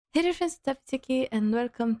Hey there friends, it's Tapitiki and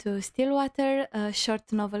welcome to Stillwater, a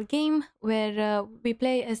short novel game where we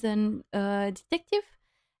play as a detective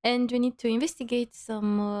and we need to investigate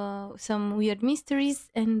some weird mysteries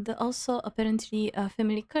and also apparently a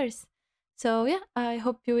family curse. So yeah, I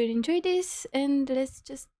hope you will enjoy this and let's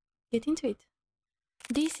just get into it.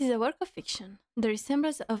 This is a work of fiction. The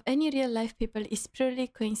resemblance of any real life people is purely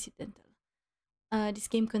coincidental. This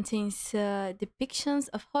game contains depictions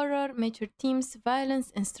of horror, mature themes,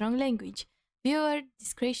 violence, and strong language. Viewer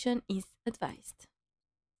discretion is advised.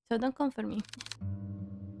 So don't come for me.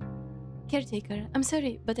 Caretaker, I'm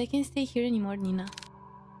sorry, but I can't stay here anymore, Nina.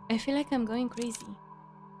 I feel like I'm going crazy.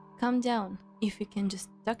 Calm down, if you can just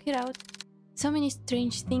talk it out. So many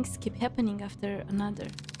strange things keep happening after another.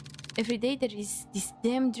 Every day there is this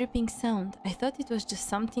damn dripping sound. I thought it was just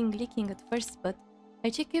something leaking at first, but I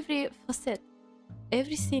check every faucet,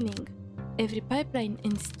 every ceiling, every pipeline,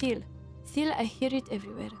 and still I hear it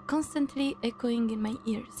everywhere, constantly echoing in my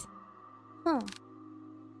ears. Huh.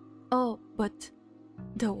 Oh, but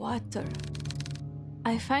the water.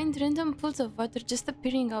 I find random pools of water just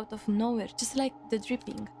appearing out of nowhere, just like the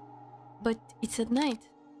dripping. But it's at night.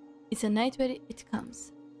 It's a night where it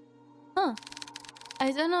comes. Huh.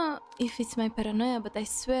 I don't know if it's my paranoia, but I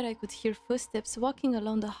swear I could hear footsteps walking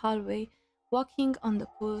along the hallway, walking on the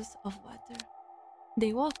pools of water.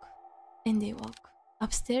 They walk, and they walk.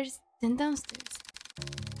 Upstairs, then downstairs.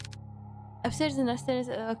 Upstairs and downstairs,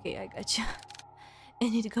 okay, I gotcha.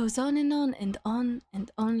 And it goes on and on and on and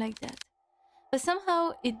on like that. But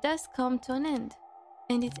somehow it does come to an end.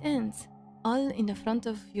 And it ends, all in the front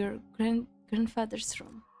of your grandfather's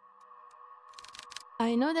room.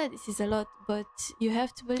 I know that this is a lot, but you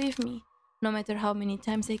have to believe me. No matter how many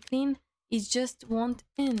times I clean, it just won't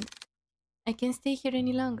end. I can't stay here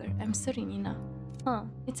any longer. I'm sorry, Nina. Huh,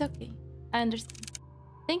 it's okay. I understand.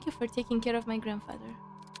 Thank you for taking care of my grandfather.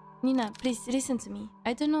 Nina, please listen to me.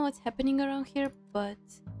 I don't know what's happening around here, but...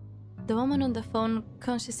 The woman on the phone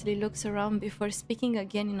consciously looks around before speaking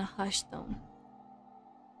again in a hushed tone.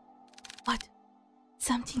 What?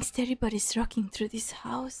 Something terrible is rocking through this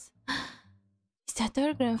house. Is that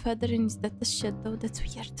our grandfather and is that the shadow? That's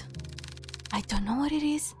weird. I don't know what it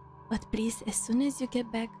is, but please, as soon as you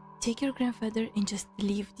get back, take your grandfather and just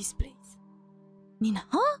leave this place. Nina,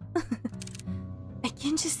 huh? I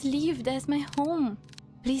can't just leave, that's my home.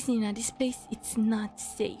 Please, Nina, this place, it's not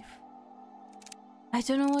safe. I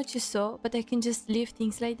don't know what you saw, but I can just leave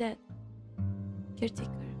things like that.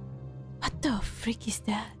 Caretaker. What the freak is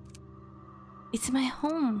that? It's my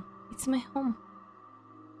home. It's my home.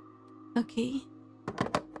 Okay.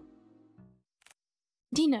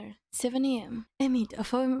 Dinner, 7 a.m. Amid a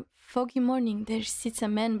foggy morning, there sits a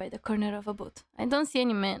man by the corner of a boat. I don't see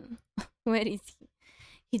any man. Where is he?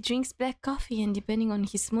 He drinks black coffee and, depending on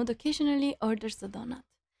his mood, occasionally orders a donut.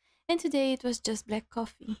 And today it was just black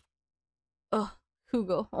coffee. Oh,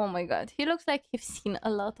 Hugo. Oh my god. He looks like he's seen a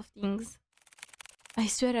lot of things. I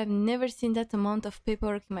swear I've never seen that amount of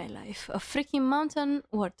paperwork in my life. A freaking mountain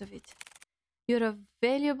worth of it. You're a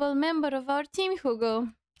valuable member of our team, Hugo.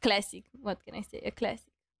 Classic. What can I say? A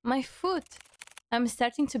classic. My foot. I'm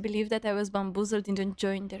starting to believe that I was bamboozled into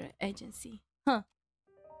joining their agency. Huh.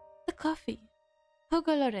 The coffee.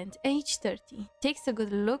 Hugo Laurent, age 30, takes a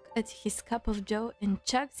good look at his cup of joe and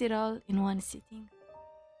chugs it all in one sitting.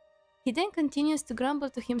 He then continues to grumble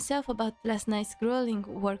to himself about last night's grueling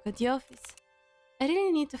work at the office. I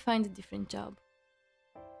really need to find a different job.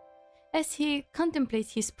 As he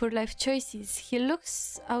contemplates his poor life choices, he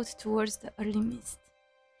looks out towards the early mist.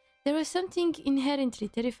 There was something inherently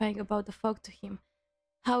terrifying about the fog to him,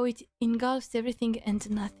 how it engulfs everything and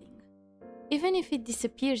nothing. Even if it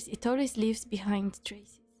disappears, it always leaves behind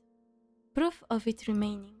traces. Proof of it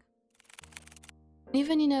remaining.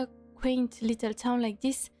 Even in a quaint little town like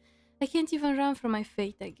this, I can't even run from my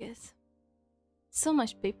fate, I guess. So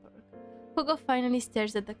much paperwork. Hugo finally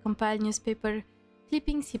stares at the compiled newspaper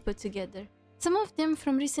clippings he put together. Some of them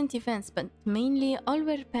from recent events, but mainly all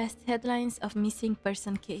were past headlines of missing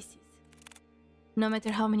person cases. No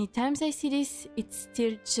matter how many times I see this, it's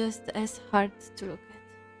still just as hard to look at.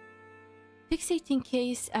 Fixating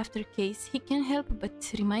case after case, he can't help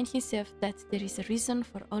but remind himself that there is a reason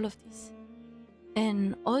for all of this.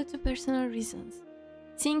 And all too personal reasons.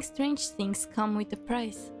 Seeing strange things come with a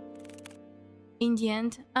price. In the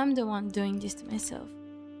end, I'm the one doing this to myself.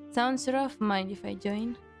 Sounds rough, mind if I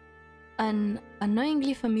join? An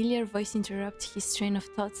annoyingly familiar voice interrupts his train of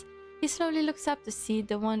thoughts. He slowly looks up to see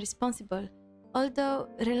the one responsible, although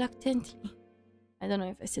reluctantly. I don't know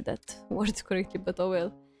if I said that word correctly, but oh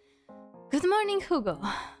well. Good morning, Hugo.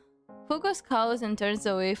 Hugo scowls and turns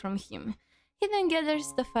away from him. He then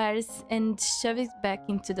gathers the files and shoves it back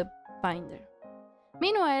into the binder.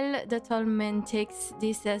 Meanwhile, the tall man takes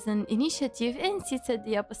this as an initiative and sits at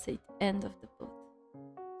the opposite end of the booth.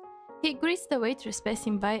 He greets the waitress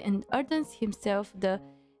passing by and orders himself the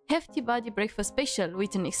hefty body breakfast special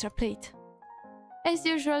with an extra plate. As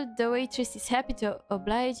usual, the waitress is happy to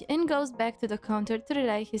oblige and goes back to the counter to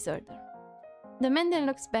relay his order. The man then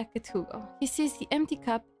looks back at Hugo. He sees the empty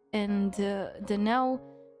cup and the now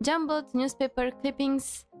jumbled newspaper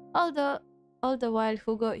clippings, all the while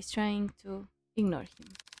Hugo is trying to ignore him.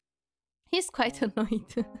 He's quite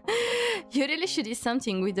annoyed. You really should eat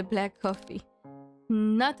something with the black coffee.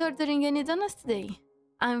 Not ordering any donuts today?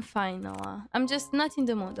 I'm fine, Noah. I'm just not in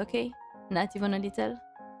the mood, okay? Not even a little?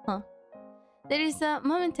 Huh. There is a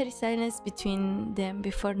momentary silence between them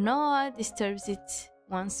before Noah disturbs it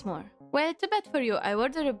once more. Well, too bad for you. I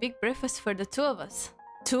ordered a big breakfast for the two of us.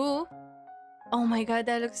 Two? Oh my god,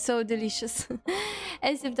 that looks so delicious.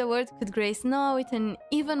 As if the world could grace Noah with an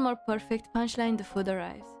even more perfect punchline, the food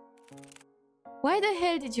arrives. Why the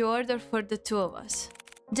hell did you order for the two of us?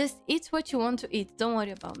 Just eat what you want to eat, don't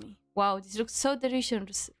worry about me. Wow, this looks so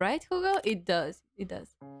delicious, right, Hugo? It does, it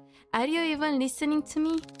does. Are you even listening to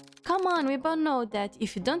me? Come on, we both know that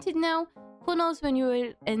if you don't eat now, who knows when you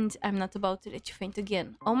will, and I'm not about to let you faint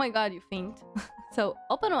again. Oh my god, you faint. So,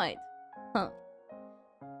 open wide. Huh.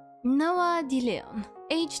 Noah DeLeon,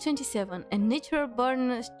 age 27, a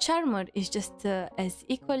natural-born charmer, is just as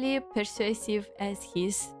equally persuasive as he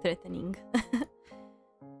is threatening.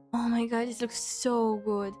 Oh my god, this looks so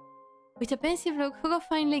good. With a pensive look, Hugo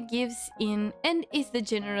finally gives in and eats the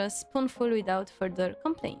generous spoonful without further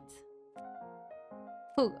complaints.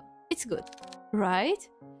 Hugo, it's good, right?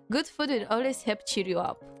 Good food will always help cheer you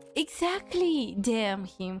up. Exactly! Damn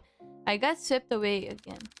him. I got swept away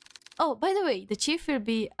again. Oh, by the way, the chief will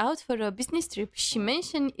be out for a business trip. She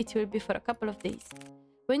mentioned it will be for a couple of days.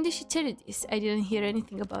 When did she tell you this? I didn't hear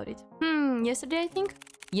anything about it. Yesterday I think?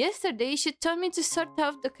 Yesterday? She told me to sort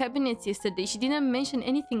out the cabinets yesterday. She didn't mention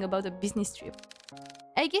anything about a business trip.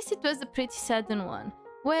 I guess it was a pretty sudden one.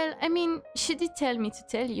 Well, I mean, she did tell me to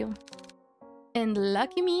tell you. And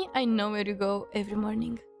lucky me, I know where you go every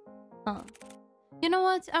morning. Huh. You know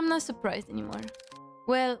what? I'm not surprised anymore.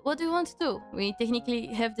 Well, what do you want to do? We technically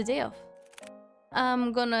have the day off.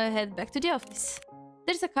 I'm gonna head back to the office.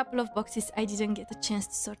 There's a couple of boxes I didn't get a chance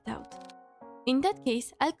to sort out. In that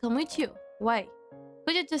case, I'll come with you. Why?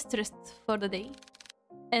 Could you just rest for the day?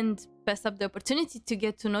 And pass up the opportunity to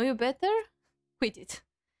get to know you better? Quit it.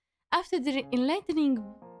 After the enlightening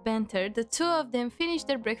banter, the two of them finish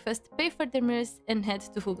their breakfast, pay for their meals, and head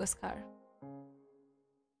to Hugo's car.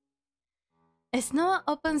 As Noah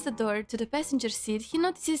opens the door to the passenger seat, he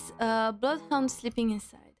notices a bloodhound sleeping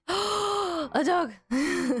inside. A dog!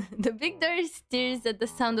 The big dog stirs at the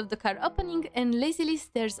sound of the car opening and lazily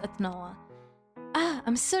stares at Noah. Ah,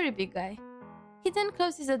 I'm sorry, big guy. He then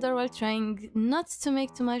closes the door while trying not to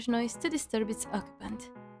make too much noise to disturb its occupant.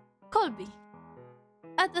 Colby.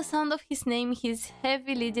 At the sound of his name, his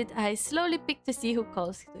heavy-lidded eyes slowly peek to see who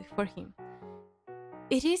calls for him.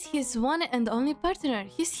 It is his one and only partner.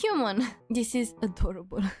 He's human. This is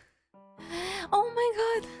adorable. Oh my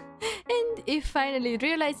god! And if finally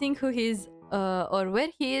realizing who he is or where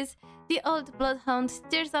he is, the old bloodhound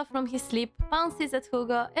stares up from his sleep, pounces at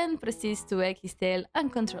Hugo, and proceeds to wag his tail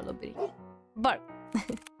uncontrollably. Bark.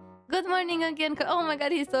 Good morning again. Oh my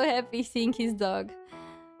god, he's so happy seeing his dog.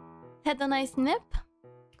 Had a nice nap?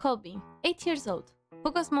 Colby, 8 years old.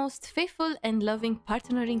 Hugo's most faithful and loving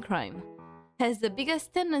partner in crime. Has the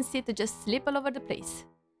biggest tendency to just sleep all over the place.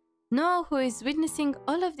 Noah, who is witnessing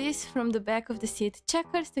all of this from the back of the seat,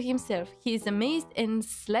 chuckles to himself. He is amazed and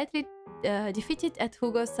slightly defeated at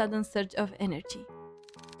Hugo's sudden surge of energy.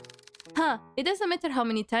 Huh, it doesn't matter how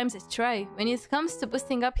many times I try. When it comes to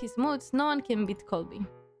boosting up his moods, no one can beat Colby.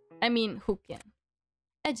 I mean, who can?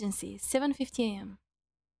 Agency, 7:50 a.m.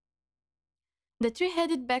 The three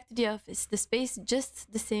headed back to the office, the space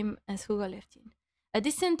just the same as Hugo left in. A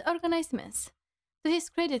decent, organized mess. To his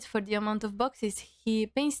credit for the amount of boxes he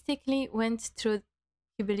painstakingly went through,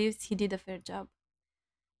 he believes he did a fair job.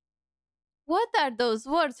 What are those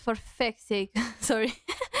words, for feck's sake? Sorry.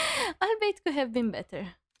 Albeit could have been better.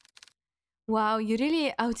 Wow, you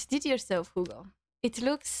really outdid yourself, Hugo. It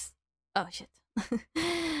looks... Oh, shit.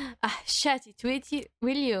 Shut it,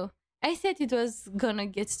 will you? I said it was gonna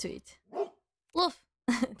get to it. Woof.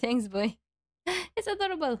 Thanks, boy. It's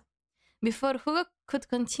adorable. Before Hugo could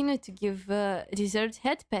continue to give deserved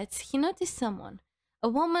head pats, he noticed someone. A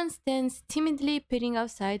woman stands timidly peering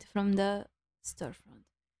outside from the storefront.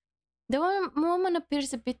 The woman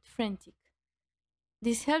appears a bit frantic.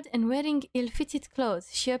 Dishevelled and wearing ill-fitted clothes,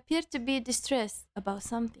 she appeared to be distressed about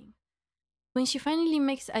something. When she finally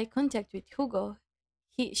makes eye contact with Hugo,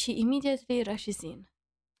 she immediately rushes in.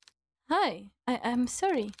 Hi, I'm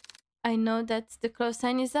sorry. I know that the close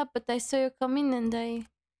sign is up, but I saw you come in and I...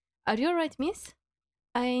 Are you alright, miss?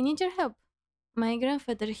 I need your help. My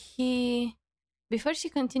grandfather, he... Before she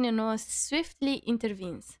continues, Noah swiftly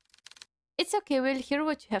intervenes. It's okay, we'll hear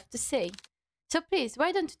what you have to say. So please,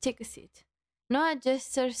 why don't you take a seat? Noah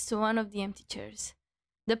gestures to one of the empty chairs.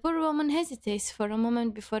 The poor woman hesitates for a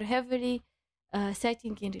moment before heavily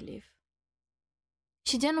sighing in relief.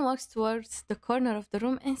 She then walks towards the corner of the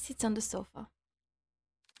room and sits on the sofa.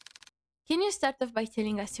 Can you start off by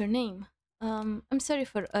telling us your name? I'm sorry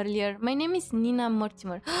for earlier. My name is Nina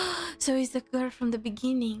Mortimer. So is the girl from the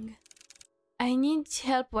beginning. I need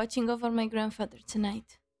help watching over my grandfather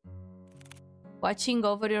tonight. Watching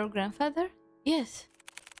over your grandfather? Yes.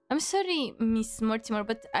 I'm sorry, Miss Mortimer,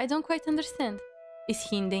 but I don't quite understand. Is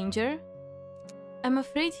he in danger? I'm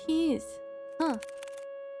afraid he is. Huh.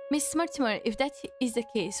 Miss Mortimer, if that is the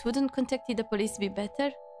case, wouldn't contacting the police be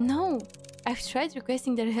better? No. I've tried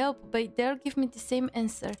requesting their help, but they'll give me the same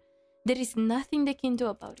answer. There is nothing they can do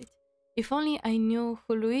about it. If only I knew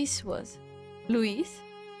who Louise was. Louise?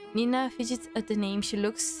 Nina fidgets at the name. She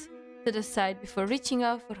looks to the side before reaching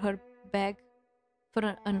out for her bag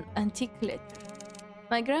for an antique letter.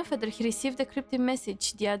 My grandfather, he received a cryptic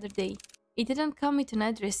message the other day. It didn't come with an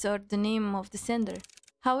address or the name of the sender.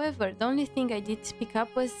 However, the only thing I did pick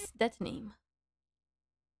up was that name.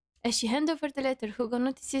 As she hands over the letter, Hugo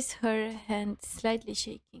notices her hand slightly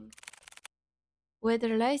shaking.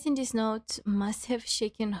 Whatever lies in this note must have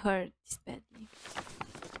shaken her this badly.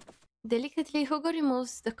 Delicately, Hugo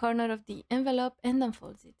removes the corner of the envelope and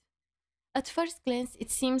unfolds it. At first glance,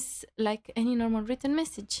 it seems like any normal written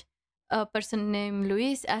message. A person named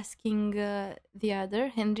Louise asking the other,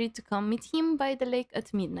 Henry, to come meet him by the lake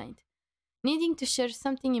at midnight, needing to share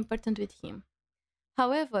something important with him.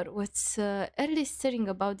 However, what's early stirring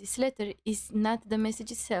about this letter is not the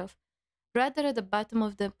message itself. Rather, at the bottom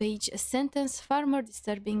of the page, a sentence far more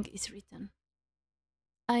disturbing is written.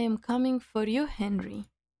 I am coming for you, Henry.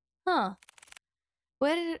 Huh.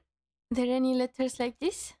 Were there any letters like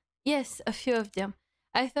this? Yes, a few of them.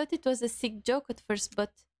 I thought it was a sick joke at first,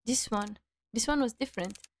 but this one was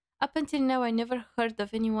different. Up until now, I never heard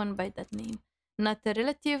of anyone by that name. Not a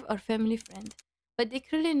relative or family friend. But they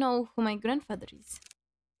clearly know who my grandfather is.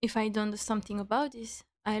 If I don't do something about this,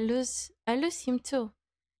 I lose him too.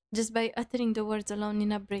 Just by uttering the words alone,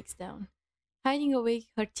 Nina breaks down. Hiding away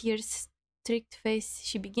her tear-streaked face,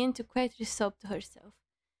 she began to quietly sob to herself.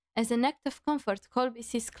 As an act of comfort, Colby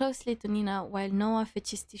sits closely to Nina while Noah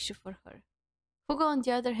fetches tissue for her. Hugo, on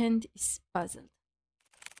the other hand, is puzzled.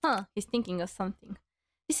 He's thinking of something.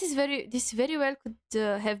 This very well could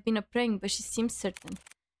have been a prank, but she seems certain.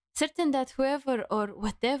 Certain that whoever or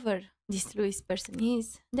whatever this Louis person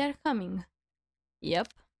is, they're coming. Yep.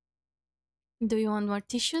 Do you want more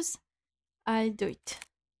tissues? I'll do it.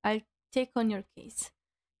 I'll take on your case.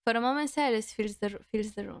 For a moment, silence fills the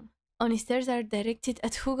room. Only stares are directed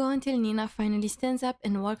at Hugo until Nina finally stands up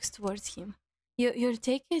and walks towards him. You'll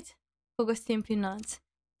take it? Hugo simply nods.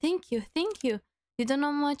 Thank you. You don't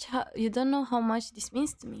know how much this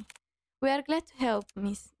means to me. We are glad to help,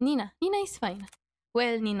 Miss Nina. Nina is fine.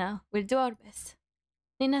 Well, Nina, we'll do our best.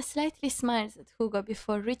 Nina slightly smiles at Hugo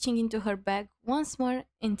before reaching into her bag once more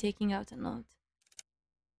and taking out a note.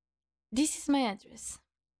 This is my address.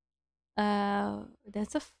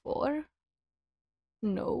 That's a 4?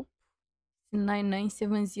 Nope.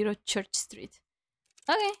 9970 Church Street.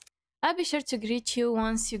 Okay, I'll be sure to greet you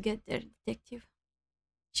once you get there, detective.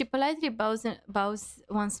 She politely bows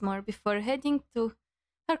once more before heading to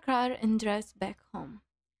her car and drives back home.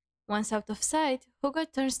 Once out of sight, Hugo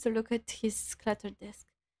turns to look at his cluttered desk.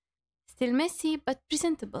 Still messy, but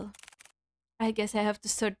presentable. I guess I have to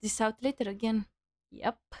sort this out later again.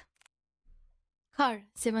 Yup. Car,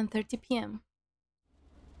 7:30 p.m.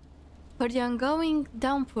 For the ongoing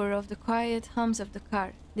downpour of the quiet hums of the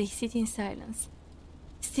car, they sit in silence.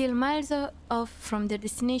 Still miles off from their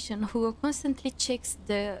destination, Hugo constantly checks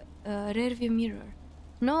the rearview mirror.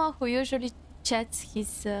 Noah, who usually chats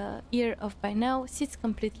his ear off by now, sits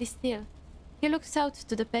completely still. He looks out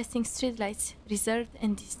to the passing streetlights, reserved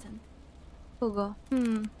and distant. Hugo,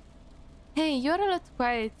 Hey, you're a lot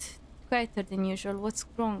quieter than usual. What's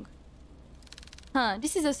wrong?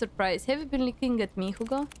 This is a surprise. Have you been looking at me,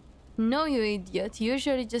 Hugo? No, you idiot. You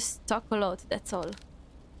usually just talk a lot, that's all.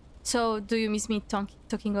 So, do you miss me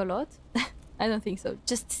talking a lot? I don't think so.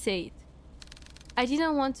 Just say it. I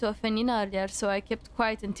didn't want to offend Nina earlier, so I kept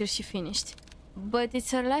quiet until she finished. but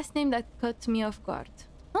it's her last name that caught me off guard.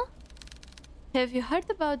 Huh? Have you heard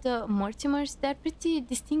about the Mortimers? They're pretty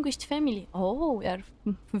distinguished family. Oh, we are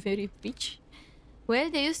very rich. Well,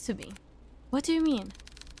 they used to be. What do you mean?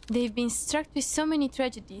 They've been struck with so many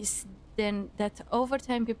tragedies then that over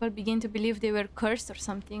time people begin to believe they were cursed or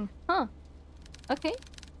something. Huh. Okay.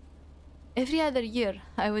 Every other year,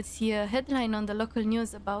 I would see a headline on the local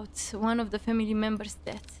news about one of the family members'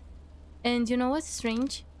 death. And you know what's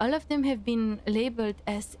strange? All of them have been labeled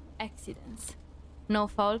as accidents. No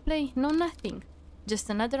foul play, no nothing. Just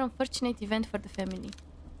another unfortunate event for the family.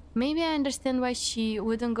 Maybe I understand why she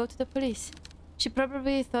wouldn't go to the police. She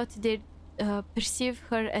probably thought they'd perceive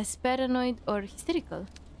her as paranoid or hysterical.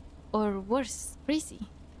 Or worse, crazy.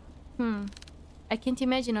 I can't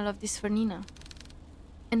imagine all of this for Nina.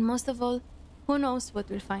 And most of all, who knows what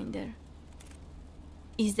we'll find there.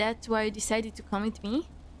 Is that why you decided to come with me?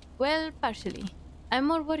 Well, partially. I'm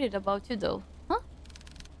more worried about you though. Huh?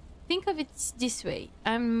 Think of it this way.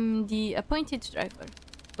 I'm the appointed driver.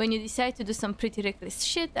 When you decide to do some pretty reckless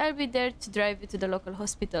shit, I'll be there to drive you to the local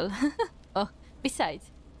hospital. Oh,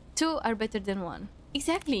 besides, 2 are better than 1.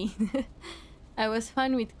 Exactly. I was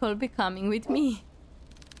fine with Colby coming with me.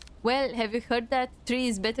 Well, have you heard that 3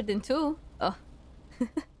 is better than 2? Oh.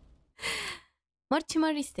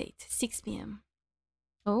 Mortimer Estate, 6 p.m.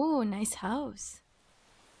 Oh, nice house.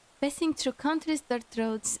 Passing through countless dirt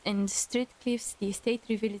roads and straight cliffs, the estate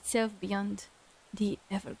revealed itself beyond the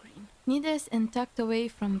evergreen. Needless and tucked away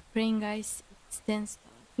from praying eyes, it stands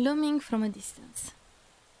tall, looming from a distance.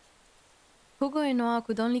 Hugo and Noah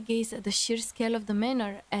could only gaze at the sheer scale of the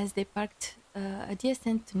manor as they parked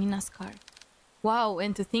adjacent to Nina's car. Wow,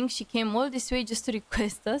 and to think she came all this way just to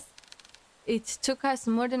request us? It took us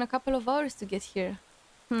more than a couple of hours to get here.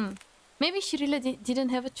 Maybe she really didn't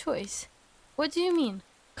have a choice. What do you mean?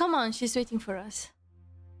 Come on, she's waiting for us.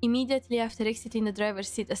 Immediately after exiting the driver's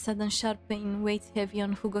seat, a sudden sharp pain weighed heavy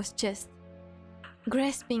on Hugo's chest.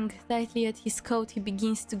 Grasping tightly at his coat, he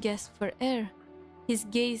begins to gasp for air. His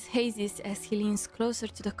gaze hazes as he leans closer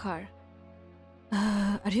to the car.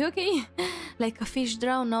 Are you okay? Like a fish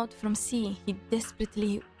drowned out from sea, he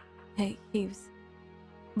desperately heaves.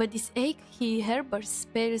 But this ache he harbors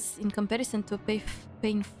pales in comparison to a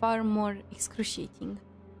pain far more excruciating.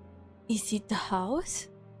 Is it the house?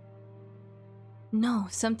 No,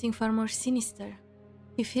 something far more sinister.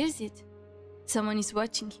 He feels it. Someone is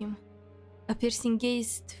watching him. A piercing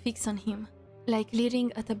gaze fixed on him, like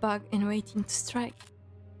leering at a bug and waiting to strike.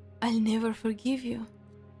 I'll never forgive you.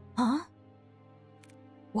 Huh?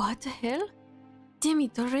 What the hell? Damn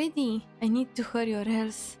it already! I need to hurry or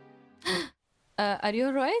else... are you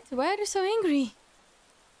alright? Why are you so angry?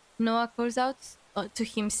 Noah calls out to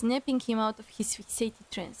him, snapping him out of his fixated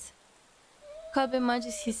trance. Colby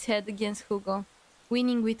nudges his head against Hugo,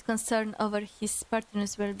 winning with concern over his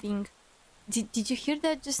partner's well-being. Did you hear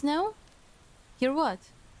that just now? Hear what?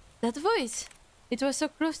 That voice! It was so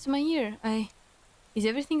close to my ear. Is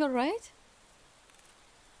everything alright?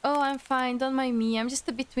 Oh, I'm fine, don't mind me. I'm just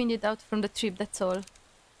a bit winded out from the trip, that's all.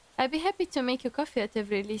 I'd be happy to make you coffee at the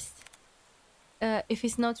very least. If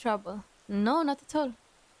it's no trouble. No, not at all.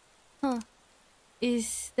 Huh.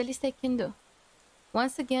 Is the least I can do.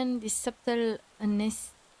 Once again, this subtle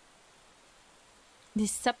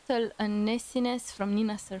uneasiness from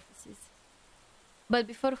Nina surfaces. But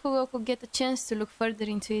before Hugo could get a chance to look further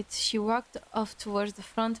into it, she walked off towards the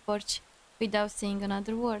front porch without saying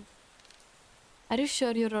another word. Are you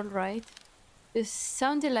sure you're alright? You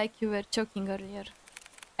sounded like you were choking earlier.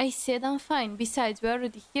 I said I'm fine. Besides, we're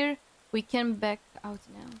already here. We can back out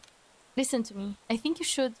now. Listen to me. I think you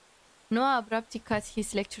should... Noah abruptly cuts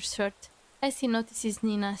his lecture short as he notices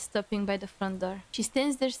Nina stopping by the front door. She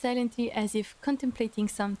stands there silently as if contemplating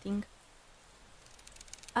something.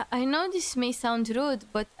 I know this may sound rude,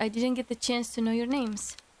 but I didn't get the chance to know your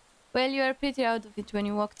names. Well, you are pretty out of it when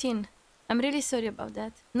you walked in. I'm really sorry about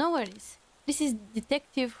that. No worries. This is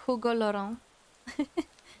Detective Hugo Laurent.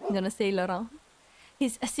 I'm gonna say Laurent.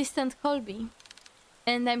 His assistant Colby.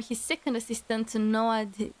 And I'm his second assistant, Noah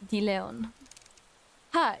de Leon.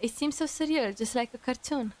 Ha, it seems so surreal, just like a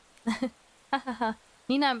cartoon. Ha ha ha.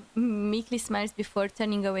 Nina meekly smiles before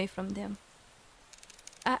turning away from them.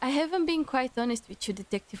 I haven't been quite honest with you,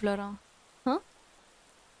 Detective Laurent. Huh?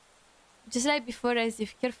 Just like before, as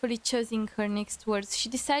if carefully choosing her next words, she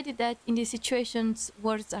decided that in these situations,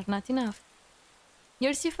 words are not enough.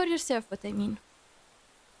 You'll see for yourself what I mean.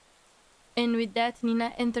 And with that,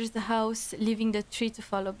 Nina enters the house, leaving the tree to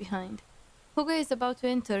follow behind. Hugo is about to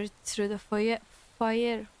enter through the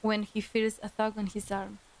foyer when he feels a tug on his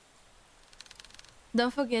arm.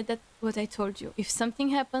 Don't forget that what I told you. If something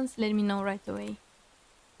happens, let me know right away.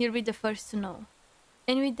 You'll be the first to know.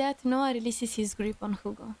 And with that, Noah releases his grip on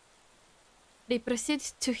Hugo. They proceed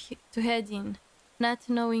to head in, not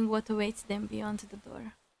knowing what awaits them beyond the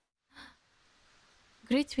door.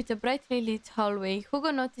 Greeted with a brightly lit hallway, Hugo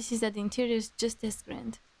notices that the interior is just as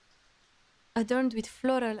grand. Adorned with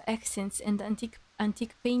floral accents and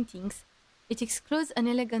antique paintings, it excludes an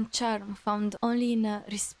elegant charm found only in a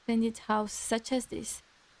resplendent house such as this.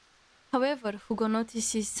 However, Hugo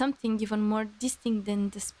notices something even more distinct than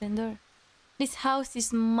the splendor. This house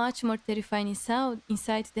is much more terrifying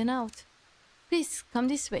inside than out. Please, come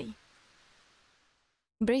this way.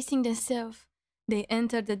 Bracing themselves, they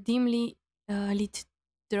enter the dimly lit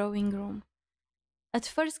drawing room. At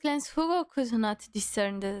first glance, Hugo could not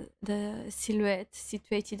discern the silhouette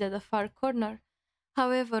situated at the far corner.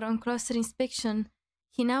 However, on closer inspection,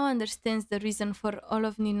 he now understands the reason for all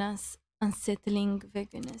of Nina's unsettling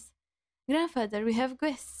vagueness. Grandfather, we have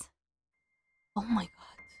guests. Oh my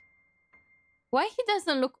god. Why he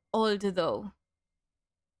doesn't look old though?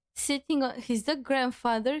 He's the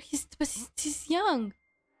grandfather, he's young.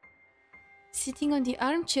 Sitting on the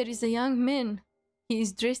armchair is a young man. He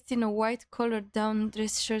is dressed in a white collared down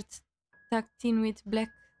dress shirt tucked in with black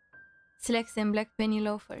slacks and black penny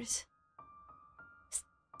loafers.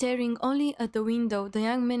 Staring only at the window, the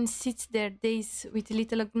young man sits there dazed with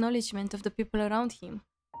little acknowledgement of the people around him.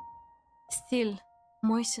 Still,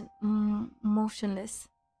 motionless,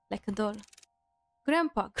 like a doll.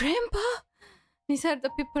 Grandpa! Grandpa! These are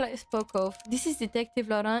the people I spoke of. This is Detective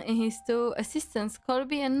Laurent and his two assistants,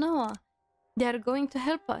 Colby and Noah. They are going to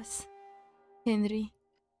help us. Henry.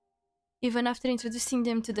 Even after introducing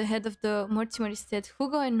them to the head of the Mortimer estate,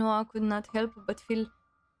 Hugo and Noah could not help but feel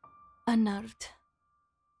unnerved.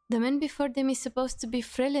 The man before them is supposed to be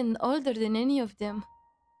frail and older than any of them,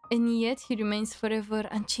 and yet he remains forever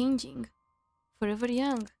unchanging, forever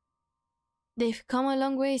young. They've come a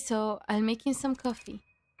long way, so I'll make him some coffee.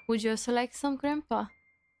 Would you also like some, Grandpa?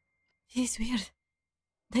 This is weird.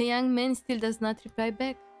 The young man still does not reply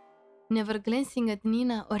back, never glancing at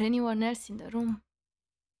Nina or anyone else in the room,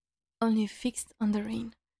 only fixed on the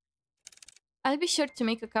rain. I'll be sure to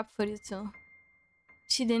make a cup for you too.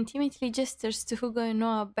 She then timidly gestures to Hugo and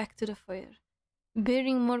Noah back to the foyer,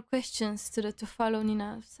 bearing more questions to follow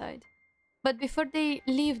Nina outside. But before they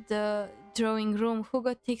leave the drawing room,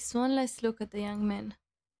 Hugo takes one last look at the young man.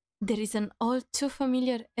 There is an all too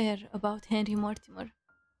familiar air about Henry Mortimer.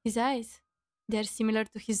 His eyes, they are similar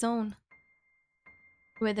to his own.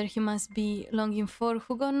 Whether he must be longing for,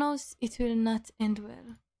 Hugo knows it will not end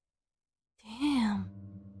well. Damn.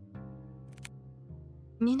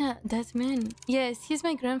 Nina, that man. Yes, he's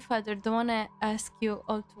my grandfather, the one I asked you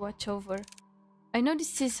all to watch over. I know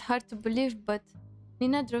this is hard to believe, but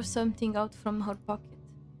Nina drew something out from her pocket.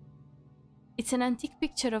 It's an antique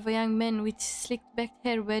picture of a young man with slicked back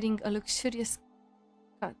hair wearing a luxurious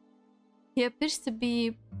cut. He appears to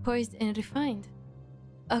be poised and refined,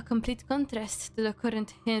 a complete contrast to the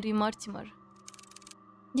current Henry Mortimer.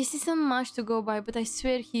 This isn't much to go by, but I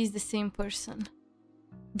swear he is the same person.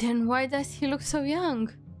 Then why does he look so young?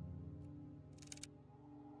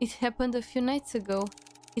 It happened a few nights ago.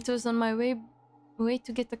 It was on my way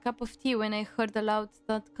to get a cup of tea when I heard a loud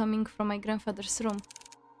thud coming from my grandfather's room.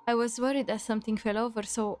 I was worried that something fell over,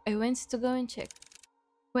 so I went to go and check.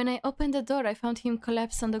 When I opened the door, I found him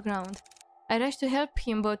collapsed on the ground. I rushed to help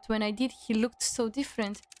him, but when I did, he looked so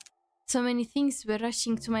different. So many things were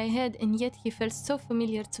rushing to my head, and yet he felt so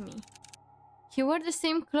familiar to me. He wore the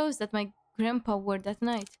same clothes that my grandpa wore that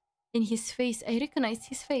night. In his face, I recognized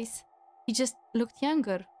his face. He just looked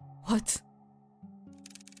younger. What?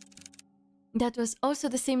 That was also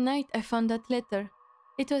the same night I found that letter.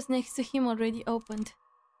 It was next to him, already opened.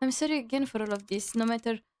 I'm sorry again for all of this. No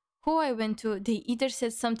matter who I went to, they either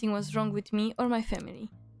said something was wrong with me or my family.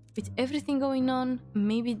 With everything going on,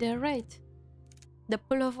 maybe they're right. The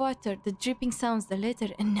pool of water, the dripping sounds, the letter,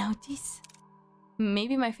 and now this.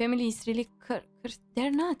 Maybe my family is really cursed.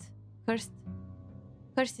 They're not cursed.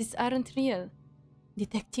 Curses aren't real.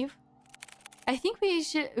 Detective? I think we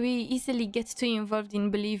easily get too involved in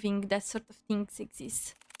believing that sort of things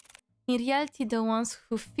exist. In reality, the ones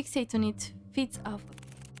who fixate on it feeds off of it.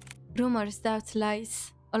 Rumors, doubts,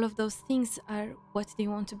 lies, all of those things are what they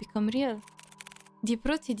want to become real.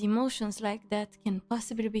 Deep-rooted emotions like that can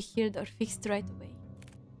possibly be healed or fixed right away.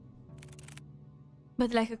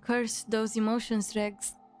 But like a curse, those emotions drag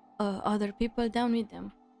other people down with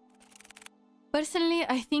them. Personally,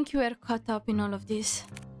 I think you are caught up in all of this,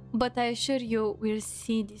 but I assure you we'll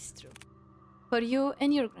see this through. For you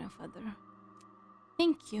and your grandfather.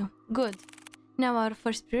 Thank you. Good. Now our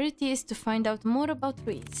first priority is to find out more about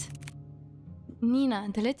Louise. Nina,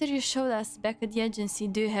 the letter you showed us back at the agency,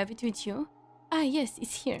 do you have it with you? Ah, yes,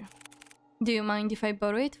 it's here. Do you mind if I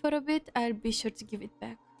borrow it for a bit? I'll be sure to give it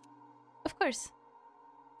back. Of course.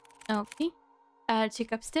 Okay. I'll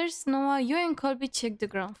check upstairs. Noah, you and Colby check the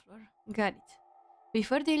ground floor. Got it.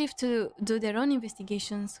 Before they leave to do their own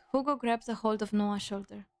investigations, Hugo grabs a hold of Noah's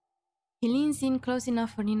shoulder. He leans in close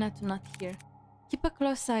enough for Nina to not hear. Keep a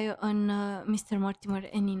close eye on Mr. Mortimer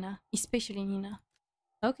and Nina, especially Nina.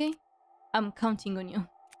 Okay? I'm counting on you.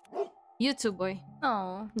 You too, boy.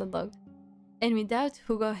 Oh, the dog. And with that,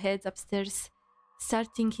 Hugo heads upstairs,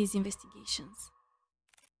 starting his investigations.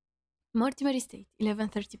 Mortimer Estate,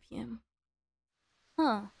 11:30 p.m.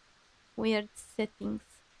 Huh. Weird settings.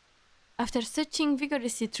 After searching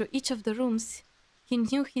vigorously through each of the rooms, he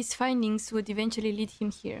knew his findings would eventually lead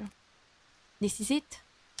him here. This is it.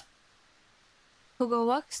 Hugo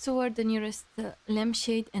walks toward the nearest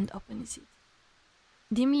lampshade and opens it.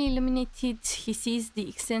 Dimly illuminated, he sees the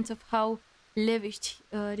extent of how lavish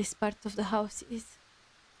this part of the house is.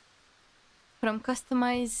 From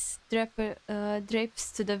customized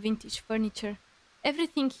drapes to the vintage furniture,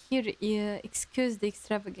 everything here excuses the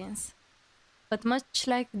extravagance. But much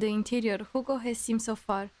like the interior Hugo has seen so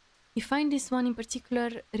far, he finds this one in particular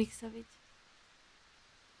reeks of it.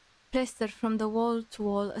 Plastered from the wall to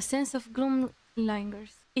wall, a sense of gloom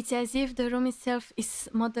lingers. It's as if the room itself is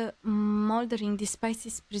moldering despite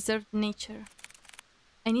its preserved nature.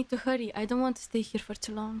 I need to hurry, I don't want to stay here for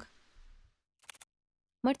too long.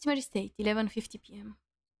 Mortimer Estate, 11:50 p.m.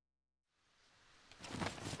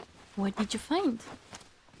 What did you find?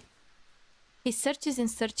 He searches and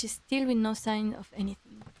searches, still with no sign of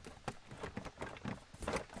anything.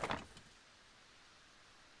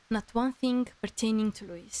 Not one thing pertaining to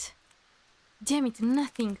Louis. Damn it,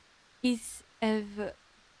 nothing! It's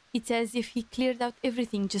as if he cleared out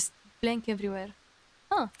everything, just blank everywhere.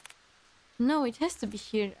 Huh. No, it has to be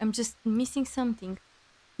here. I'm just missing something.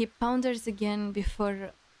 He ponders again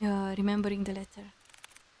before remembering the letter.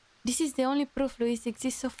 This is the only proof Louis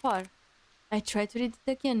exists so far. I try to read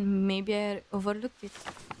it again. Maybe I overlooked it.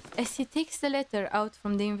 As he takes the letter out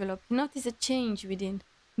from the envelope, he notices a change within.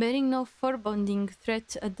 Bearing no foreboding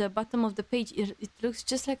threat at the bottom of the page, it looks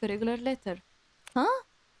just like a regular letter. Huh?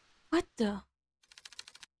 What the?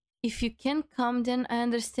 If you can't come, then I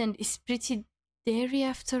understand. It's pretty dairy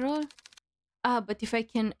after all. Ah, but if I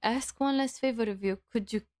can ask one last favor of you,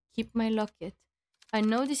 could you keep my locket? I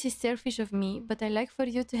know this is selfish of me, but I like for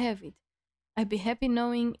you to have it. I'd be happy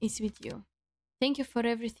knowing it's with you. Thank you for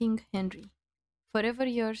everything, Henry. Forever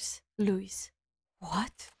yours, Louis.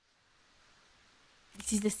 What?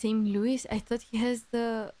 This is the same Louis? I thought he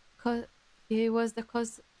was the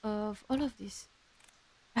cause of all of this.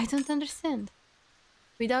 I don't understand.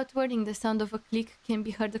 Without wording, the sound of a click can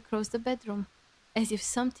be heard across the bedroom, as if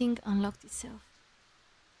something unlocked itself.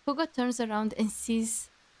 Hugo turns around and sees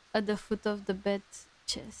at the foot of the bed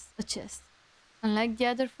a chest. Unlike the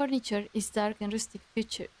other furniture, its dark and rustic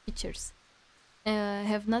features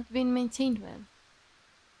have not been maintained well,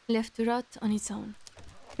 left to rot on its own.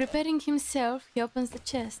 Preparing himself, he opens the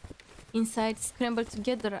chest. Inside, scrambled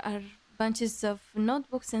together, are bunches of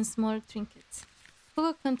notebooks and small trinkets.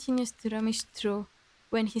 Hugo continues to rummage through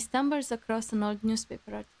when he stumbles across an old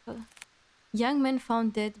newspaper article. Young man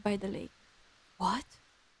found dead by the lake. What?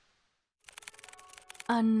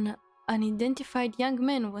 An unidentified young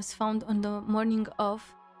man was found on the morning of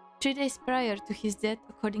 3 days prior to his death,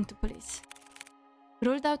 according to police.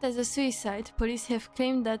 Ruled out as a suicide, police have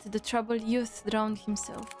claimed that the troubled youth drowned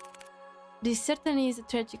himself. This certainly is a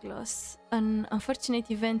tragic loss, an unfortunate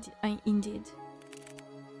event indeed.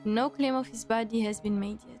 No claim of his body has been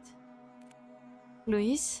made yet.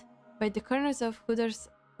 Louis, by the corners of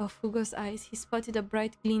Hugo's eyes, he spotted a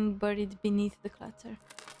bright gleam buried beneath the clutter.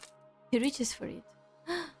 He reaches for it.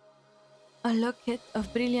 A locket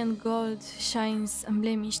of brilliant gold shines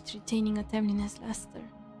unblemished, retaining a timeless luster.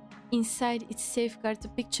 Inside, it safeguards a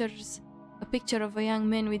picture of a young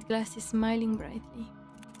man with glasses smiling brightly.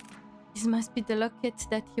 This must be the locket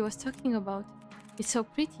that he was talking about. It's so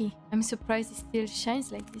pretty. I'm surprised it still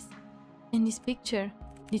shines like this. And this picture,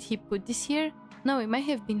 did he put this here? No, it might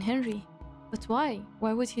have been Henry. But why?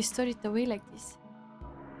 Why would he store it away like this?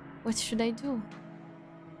 What should I do?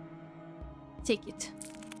 Take it.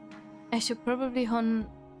 I should probably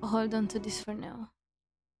hold on to this for now.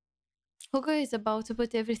 Hugo is about to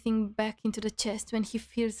put everything back into the chest when he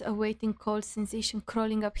feels a waiting cold sensation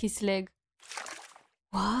crawling up his leg.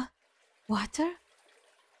 What? Water?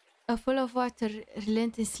 A pool of water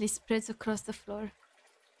relentlessly spreads across the floor,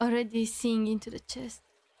 already seeing into the chest.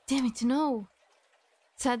 Damn it, no!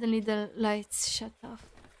 Suddenly the lights shut off.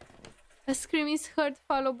 A scream is heard,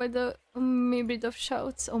 followed by the myriad of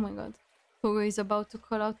shouts. Oh my god. Hugo is about to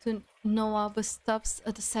call out to Noah, but stops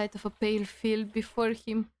at the sight of a pale field before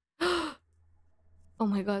him. Oh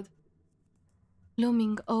my god.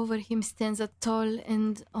 Looming over him stands a tall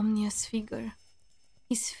and ominous figure.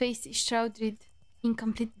 His face is shrouded in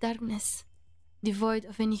complete darkness, devoid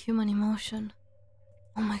of any human emotion.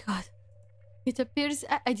 Oh my god. It appears...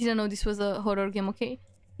 I didn't know this was a horror game, okay?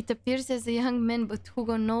 It appears as a young man, but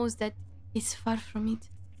Hugo knows that it's far from it.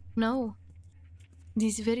 No.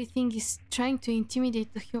 This very thing is trying to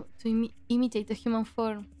imitate the human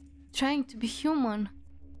form. Trying to be human.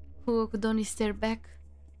 Hugo could only stare back.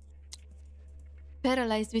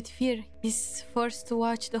 Paralyzed with fear, he's forced to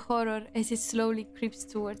watch the horror as it slowly creeps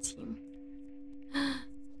towards him.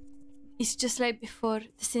 It's just like before,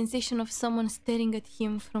 the sensation of someone staring at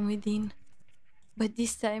him from within. But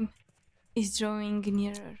this time, it's drawing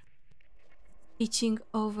nearer, reaching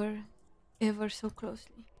over ever so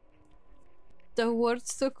closely. The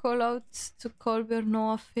words to call out to Colby or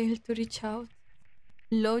Noah fail to reach out.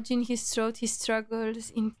 Lodged in his throat, he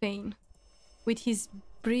struggles in pain. With his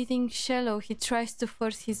breathing shallow, he tries to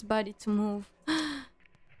force his body to move.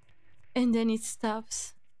 And then it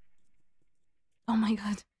stops. Oh my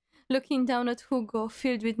god. Looking down at Hugo,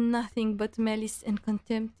 filled with nothing but malice and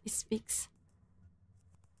contempt, he speaks.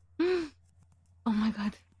 Oh my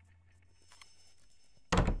god.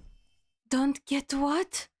 Don't get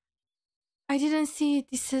what? I didn't see it.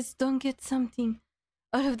 It says don't get something.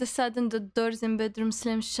 All of a sudden, the doors and bedroom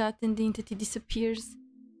slam shut and the entity disappears.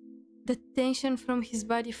 The tension from his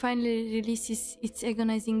body finally releases its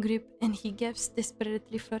agonizing grip and he gasps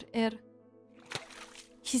desperately for air.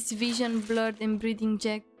 His vision blurred and breathing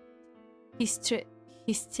jagged. He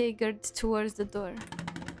staggered towards the door.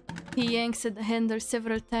 He yanks at the handle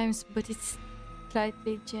several times, but it's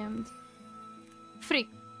slightly jammed. Freak!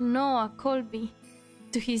 Noah! Colby!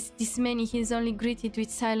 To his dismay, he is only greeted with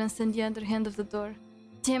silence on the other hand of the door.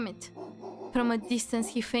 Damn it! From a distance,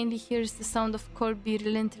 he faintly hears the sound of Colby's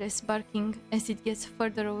relentless barking as it gets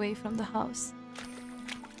further away from the house.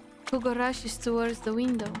 Hugo rushes towards the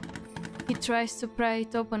window. He tries to pry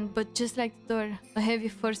it open, but just like the door, a heavy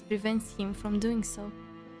force prevents him from doing so.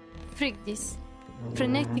 Freak this!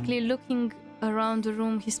 Frenetically looking around the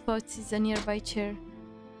room, he spots a nearby chair.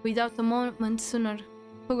 Without a moment sooner,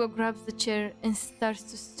 Hugo grabs the chair and starts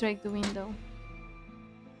to strike the window.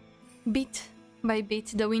 Bit by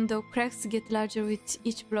bit, the window cracks get larger with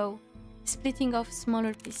each blow, splitting off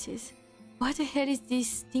smaller pieces. What the hell is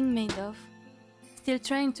this thing made of? Still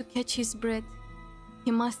trying to catch his breath,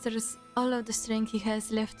 he musters all of the strength he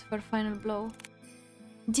has left for a final blow.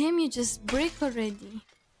 Damn, you just break already!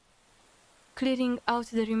 Clearing out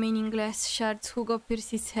the remaining glass shards, Hugo peers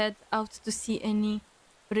his head out to see any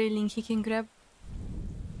railing he can grab.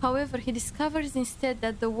 However, he discovers instead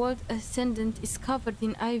that the walled ascendant is covered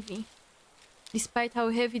in ivy. Despite how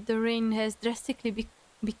heavy the rain has drastically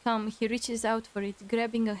become, he reaches out for it,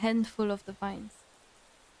 grabbing a handful of the vines.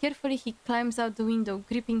 Carefully, he climbs out the window,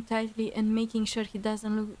 gripping tightly and making sure he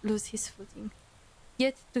doesn't lose his footing.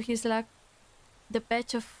 Yet, to his luck, the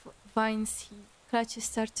patch of vines he clutches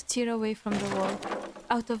start to tear away from the wall.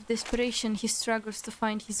 Out of desperation, he struggles to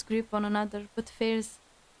find his grip on another, but fails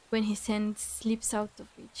when his hand slips out of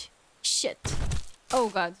reach. Shit! Oh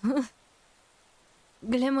god!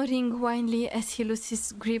 Glamoring wildly as he loses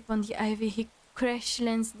his grip on the ivy, he crash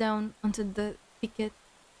lands down onto the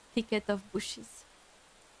thicket of bushes.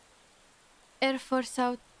 Air forced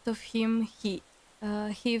out of him, he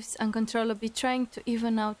heaves uncontrollably, trying to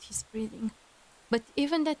even out his breathing. But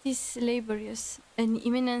even that is laborious. An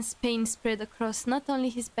immense pain spread across not only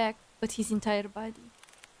his back, but his entire body.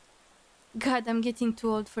 God, I'm getting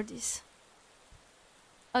too old for this.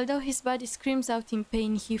 Although his body screams out in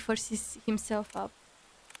pain, he forces himself up.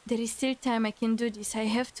 There is still time, I can do this, I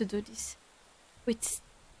have to do this. With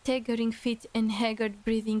staggering feet and haggard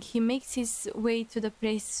breathing, he makes his way to the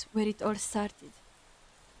place where it all started.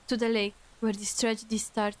 To the lake, where this tragedy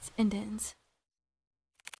starts and ends.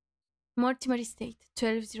 Mortimer Estate,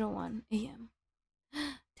 12:01 a.m.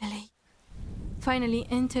 The lake. Finally,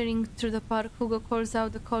 entering through the park, Hugo calls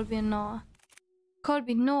out to Colby and Noah.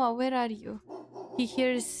 Colby, Noah, where are you? He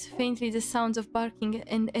hears faintly the sounds of barking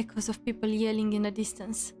and echoes of people yelling in the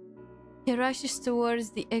distance. He rushes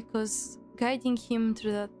towards the echoes, guiding him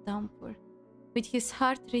through the downpour. With his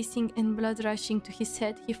heart racing and blood rushing to his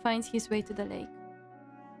head, he finds his way to the lake.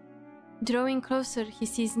 Drawing closer, he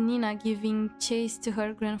sees Nina giving chase to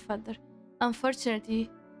her grandfather. Unfortunately,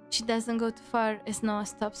 she doesn't go too far as Noah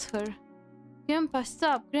stops her. Grandpa,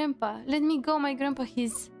 stop! Grandpa! Let me go, my grandpa,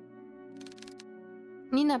 he's...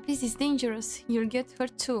 Nina, please, it's dangerous. You'll get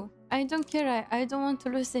hurt too. I don't care. I don't want to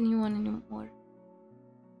lose anyone anymore.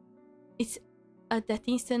 It's at that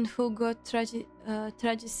instant Hugo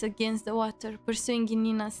trudges against the water, pursuing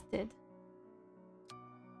Nina's stead.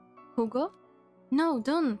 Hugo? No,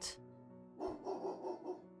 don't!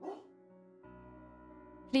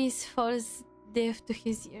 Please falls deaf to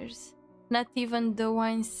his ears. Not even the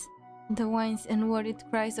whines and worried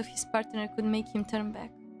cries of his partner could make him turn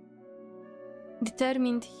back.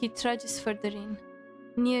 Determined, he trudges further in.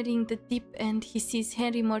 Nearing the deep end, he sees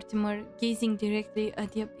Henry Mortimer gazing directly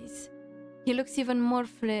at the abyss. He looks even more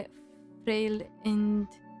frail and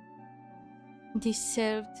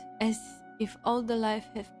disheveled, as if all the life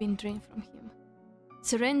had been drained from him,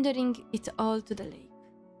 surrendering it all to the lake.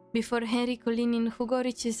 Before Henry could lean in, Hugo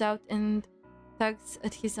reaches out and tugs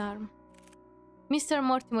at his arm. Mr.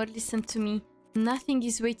 Mortimer, listen to me. Nothing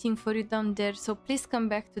is waiting for you down there, so please come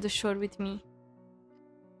back to the shore with me.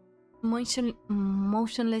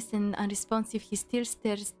 Motionless and unresponsive, he still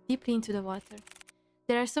stares deeply into the water.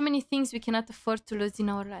 There are so many things we cannot afford to lose in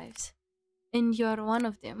our lives. And you are one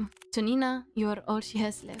of them. To Nina, you are all she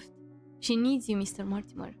has left. She needs you, Mr.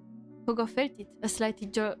 Mortimer. Hugo felt it, a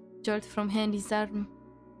slight jolt from Henry's arm,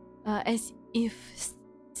 as if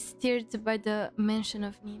stirred by the mention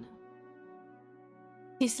of Nina.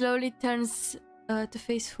 He slowly turns to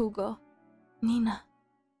face Hugo. Nina.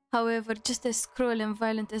 However, just as cruel and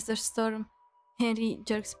violent as the storm, Henry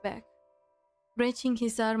jerks back. Wrenching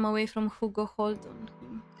his arm away from Hugo, hold on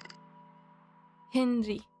him.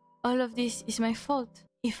 Henry, all of this is my fault.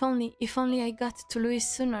 If only I got to Louis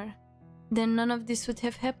sooner, then none of this would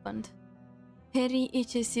have happened. Henry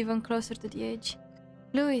inches even closer to the edge.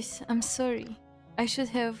 Louis, I'm sorry. I should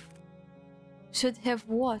have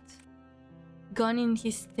what? Gone in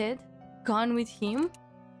his stead? Gone with him?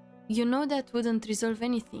 You know that wouldn't resolve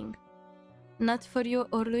anything. Not for you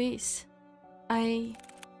or Louis. I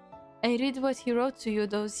read what he wrote to you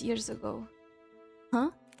those years ago.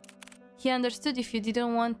 Huh? He understood if you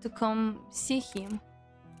didn't want to come see him.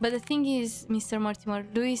 But the thing is, Mr. Mortimer,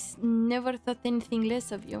 Louis never thought anything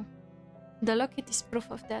less of you. The locket is proof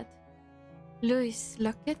of that. Louis'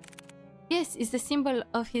 locket? Yes, it's the symbol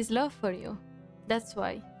of his love for you. That's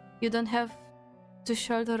why. You don't have to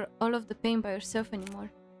shoulder all of the pain by yourself anymore.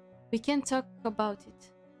 We can talk about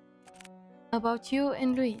it. About you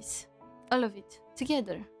and Louis. All of it.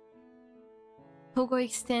 Together. Hugo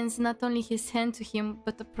extends not only his hand to him,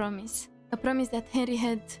 but a promise. A promise that Henry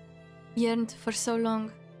had yearned for so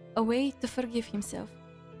long. A way to forgive himself.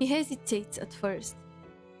 He hesitates at first.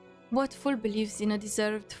 What fool believes in a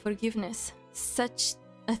deserved forgiveness? Such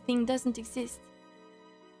a thing doesn't exist.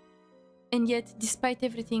 And yet, despite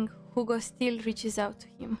everything, Hugo still reaches out to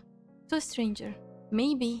him. To a stranger.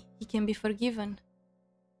 Maybe he can be forgiven.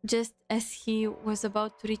 Just as he was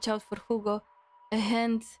about to reach out for Hugo, a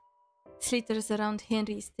hand slithers around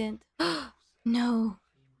Henry's tent. No!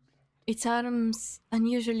 Its arms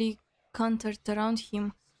unusually contoured around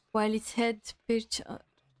him, while its head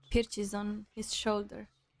perches on his shoulder.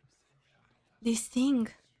 This thing.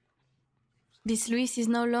 This Louis is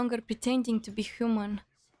no longer pretending to be human.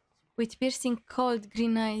 With piercing cold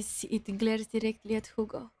green eyes, it glares directly at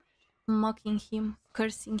Hugo, mocking him,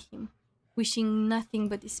 cursing him, wishing nothing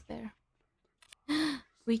but despair.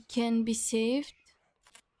 We can be saved?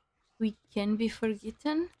 We can be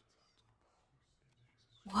forgotten?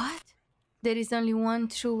 What? There is only one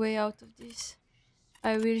true way out of this.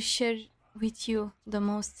 I will share with you the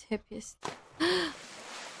most happiest.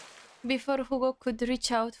 Before Hugo could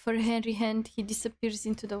reach out for Henry's hand, he disappears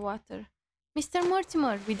into the water. Mr.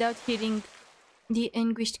 Mortimer! Without hearing the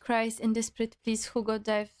anguished cries and desperate pleas, Hugo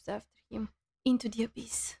dives after him, into the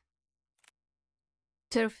abyss.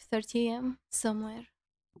 12:30 a.m. somewhere.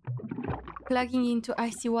 Plugging into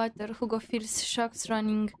icy water, Hugo feels shocks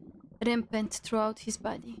running rampant throughout his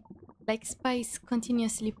body, like spikes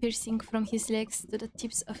continuously piercing from his legs to the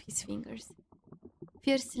tips of his fingers,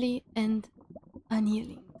 fiercely and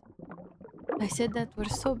unyielding. I said that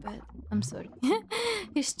word so bad. I'm sorry.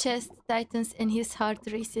 His chest tightens and his heart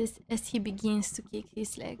races as he begins to kick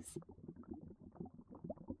his legs.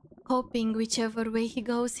 Hoping whichever way he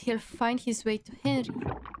goes, he'll find his way to Henry.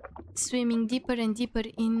 Swimming deeper and deeper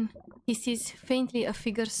in, he sees faintly a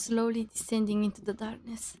figure slowly descending into the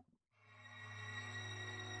darkness.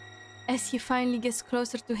 As he finally gets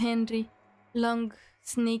closer to Henry, long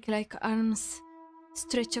snake-like arms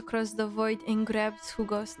stretch across the void and grabs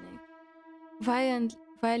Hugo's neck,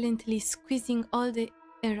 violently squeezing all the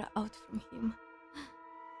air out from him.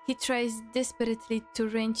 He tries desperately to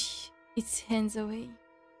wrench its hands away.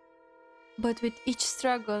 But with each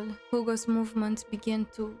struggle, Hugo's movements begin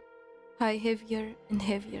to high heavier and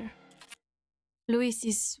heavier. Louis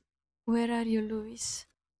is Where are you, Louis?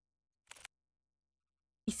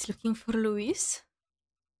 It's looking for Louis?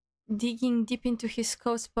 Digging deep into his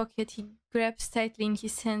coat pocket, he grabs tightly in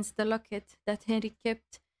his hands the locket that Henry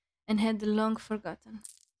kept and had long forgotten.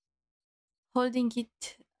 Holding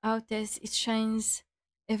it out as it shines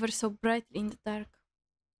ever so brightly in the dark.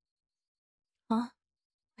 Huh?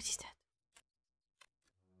 What is that?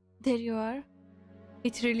 There you are.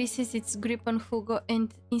 It releases its grip on Hugo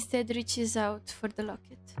and instead reaches out for the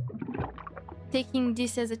locket. Taking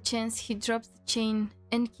this as a chance, he drops the chain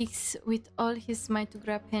and kicks with all his might to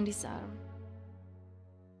grab Henry's arm.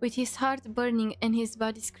 With his heart burning and his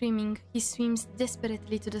body screaming, he swims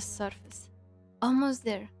desperately to the surface. Almost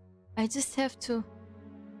there. I just have to...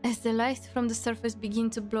 As the lights from the surface begin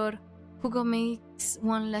to blur, Hugo makes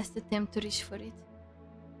one last attempt to reach for it.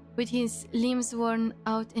 With his limbs worn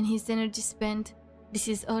out and his energy spent, this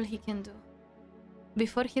is all he can do.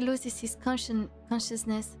 Before he loses his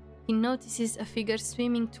consciousness, he notices a figure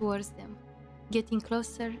swimming towards them, getting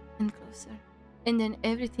closer and closer, and then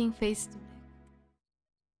everything fades to black.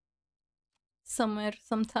 Somewhere,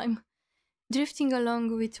 sometime, drifting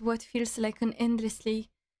along with what feels like an endless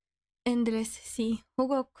sea,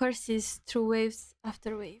 Hugo curses through waves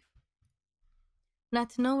after wave,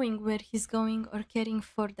 not knowing where he's going or caring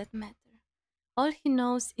for that matter. All he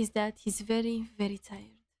knows is that he's very, very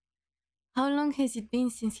tired. How long has it been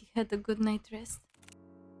since he had a good night rest?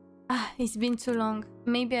 It's been too long.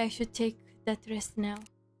 Maybe I should take that rest now.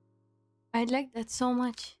 I'd like that so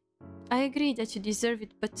much. I agree that you deserve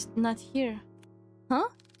it, but not here. Huh?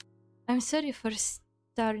 I'm sorry for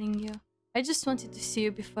startling you. I just wanted to see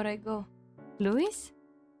you before I go. Louis?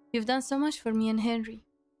 You've done so much for me and Henry.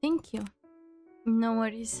 Thank you. No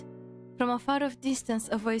worries. From a far off distance,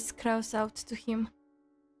 a voice cries out to him,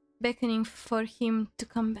 beckoning for him to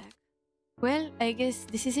come back. Well, I guess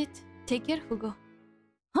this is it. Take care, Hugo.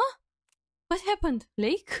 Huh? What happened?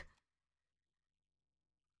 Lake?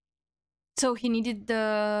 So he needed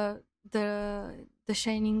the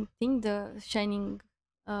shining thing, the shining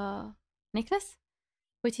necklace?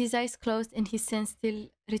 With his eyes closed and his sense still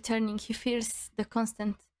returning, he feels the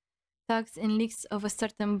constant tugs and licks of a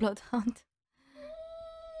certain bloodhound.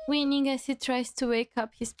 Whining as he tries to wake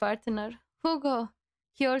up his partner. Hugo!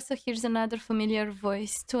 He also hears another familiar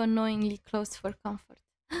voice, too annoyingly close for comfort.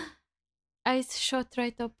 Eyes shot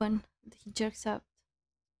right open, he jerks up.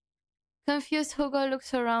 Confused, Hugo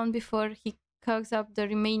looks around before he cogs up the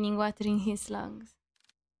remaining water in his lungs.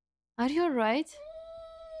 Are you alright?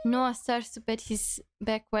 Noah starts to pat his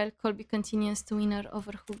back while Colby continues to winnow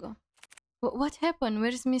over Hugo. What happened?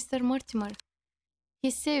 Where's Mr. Mortimer?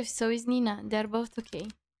 He's safe, so is Nina. They're both okay.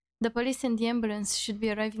 The police and the ambulance should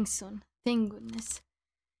be arriving soon. Thank goodness.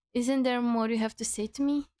 Isn't there more you have to say to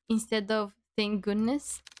me? Instead of thank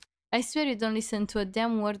goodness? I swear you don't listen to a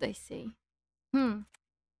damn word I say.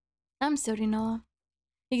 I'm sorry, Noah.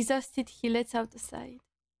 Exhausted, he lets out a sigh.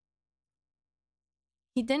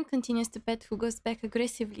 He then continues to pat Hugo's back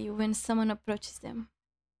aggressively when someone approaches them.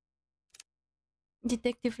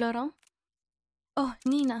 Detective Laurent? Oh,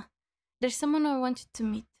 Nina. There's someone I wanted to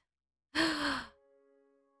meet.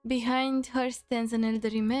 Behind her stands an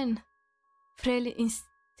elderly man. Frail in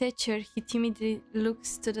stature, he timidly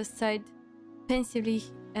looks to the side pensively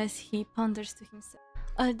as he ponders to himself.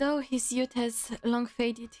 Although his youth has long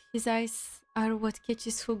faded, his eyes are what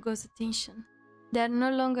catches Hugo's attention. They are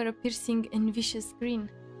no longer a piercing and vicious grin,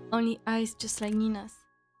 only eyes just like Nina's.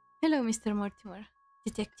 Hello, Mr. Mortimer.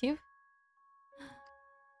 Detective?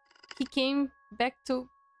 He came back to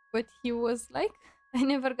what he was like. I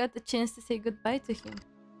never got the chance to say goodbye to him.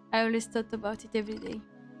 I always thought about it every day.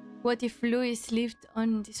 What if Louis lived on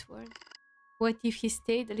in this world? What if he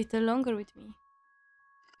stayed a little longer with me?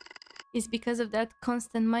 It's because of that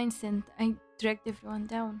constant mindset I dragged everyone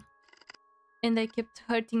down. And I kept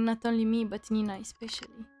hurting not only me, but Nina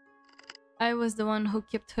especially. I was the one who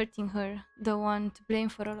kept hurting her, the one to blame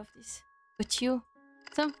for all of this. But you,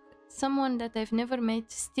 someone that I've never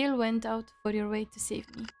met, still went out for your way to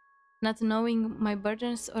save me, not knowing my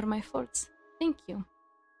burdens or my faults. Thank you.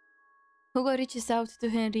 Hugo reaches out to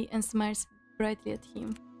Henry and smiles brightly at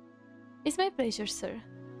him. It's my pleasure, sir.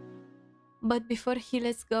 But before he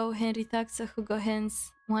lets go, Henry tugs Hugo's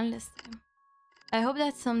hands one last time. I hope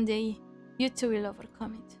that someday you two will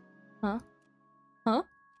overcome it. Huh? Huh?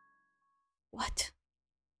 What?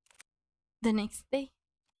 The next day.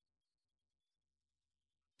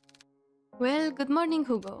 Well, good morning,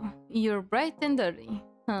 Hugo. You're bright and early.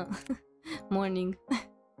 Huh? Morning.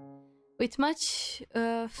 With much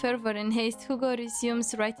fervor and haste, Hugo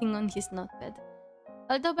resumes writing on his notepad.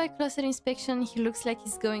 Although by closer inspection, he looks like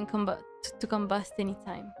he's going to combust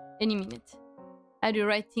any minute. Are you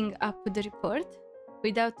writing up the report?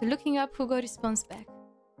 Without looking up, Hugo responds back.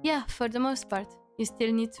 Yeah, for the most part. You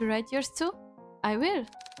still need to write yours too? I will.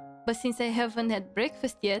 But since I haven't had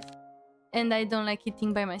breakfast yet, and I don't like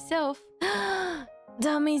eating by myself...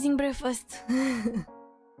 The amazing breakfast!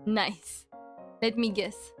 Nice. Let me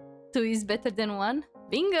guess. 2 is better than 1?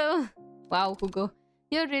 Bingo! Wow, Hugo.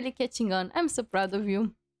 You're really catching on. I'm so proud of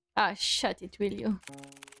you. Ah, shut it, will you?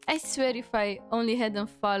 I swear if I only hadn't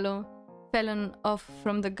fallen off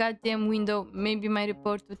from the goddamn window, maybe my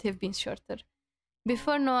report would have been shorter.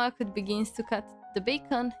 Before Noah could begin to cut the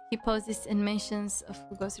bacon, he pauses and mentions of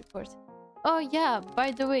Hugo's report. Oh yeah,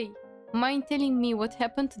 by the way, mind telling me what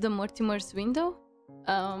happened to the Mortimer's window?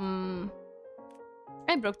 I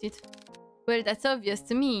broke it. Well, that's obvious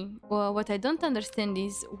to me. Well, what I don't understand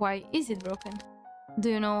is, why is it broken? Do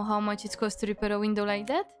you know how much it costs to repair a window like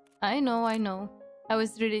that? I know.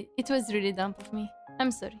 It was really dumb of me.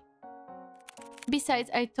 I'm sorry. Besides,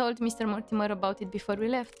 I told Mr. Mortimer about it before we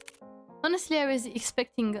left. Honestly, I was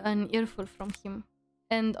expecting an earful from him.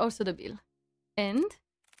 And also the bill. And,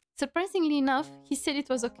 surprisingly enough, he said it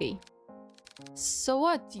was okay. So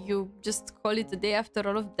what? You just call it a day after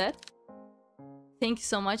all of that? Thank you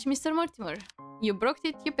so much, Mr. Mortimer. You broke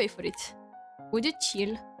it, you pay for it. Would you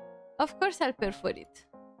chill? Of course I'll pay for it.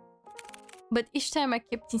 But each time I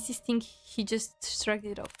kept insisting, he just shrugged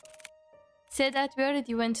it off. Said that we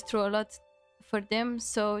already went through a lot for them,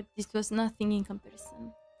 so this was nothing in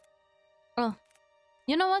comparison. Oh,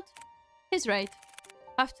 you know what? He's right.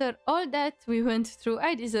 After all that we went through,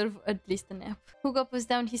 I deserve at least a nap. Hugo puts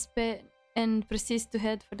down his pen and proceeds to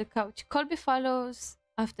head for the couch. Colby follows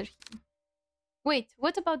after him. Wait,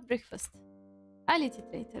 what about breakfast? I'll eat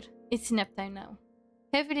it later. It's nap time now.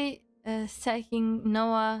 Heavily sighing,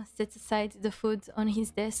 Noah sets aside the food on his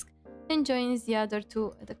desk and joins the other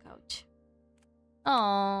two at the couch.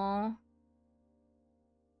 Aww.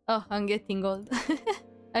 Oh, I'm getting old.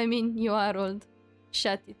 I mean, you are old.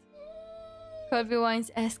 Shut it. Colby whines,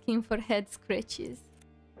 asking for head scratches.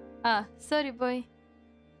 Ah, sorry, boy.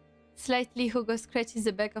 Slightly, Hugo scratches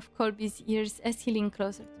the back of Colby's ears as he leans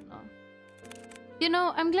closer to Noah. You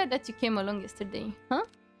know, I'm glad that you came along yesterday. Huh?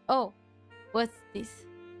 Oh, what's this?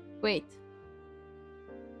 Wait.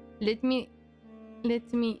 Let me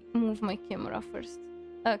move my camera first.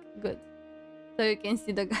 Okay, good. So you can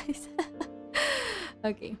see the guys.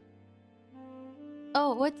 Okay.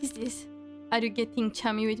 Oh, what is this? Are you getting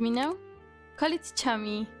chummy with me now? Call it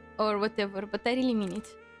chummy or whatever, but I really mean it.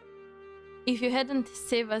 If you hadn't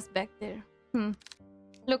saved us back there.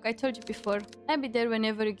 Look, I told you before, I'll be there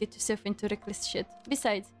whenever you get yourself into reckless shit.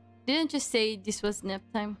 Besides, didn't you say this was nap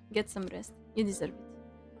time? Get some rest. You deserve it.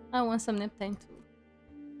 I want some nap time too.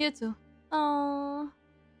 You too. Aww.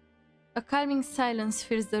 A calming silence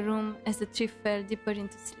fills the room as the three fell deeper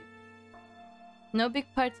into sleep. No big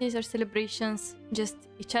parties or celebrations, just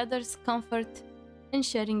each other's comfort and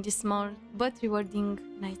sharing this small but rewarding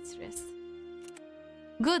night's rest.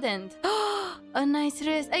 Good end. A nice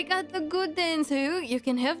rest. I got the good end. So you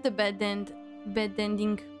can have the bad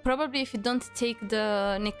ending. Probably if you don't take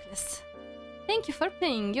the necklace. Thank you for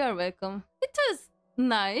playing. You are welcome. It was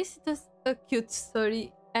nice. It was a cute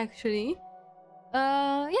story, actually.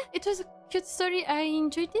 Yeah, it was a cute story. I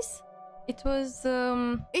enjoyed this. It was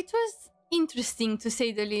interesting to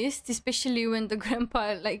say the least, especially when the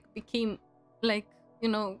grandpa became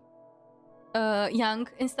young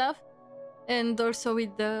and stuff. And also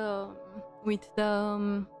with the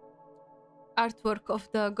artwork of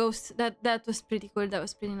the ghost, that was pretty cool. That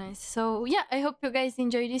was pretty nice. So yeah, I hope you guys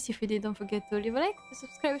enjoyed this. If you did, don't forget to leave a like, to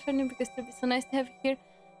subscribe if you're new, because it'll be so nice to have you here.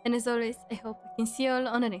 And as always, I hope I can see you all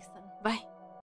on the next one. Bye.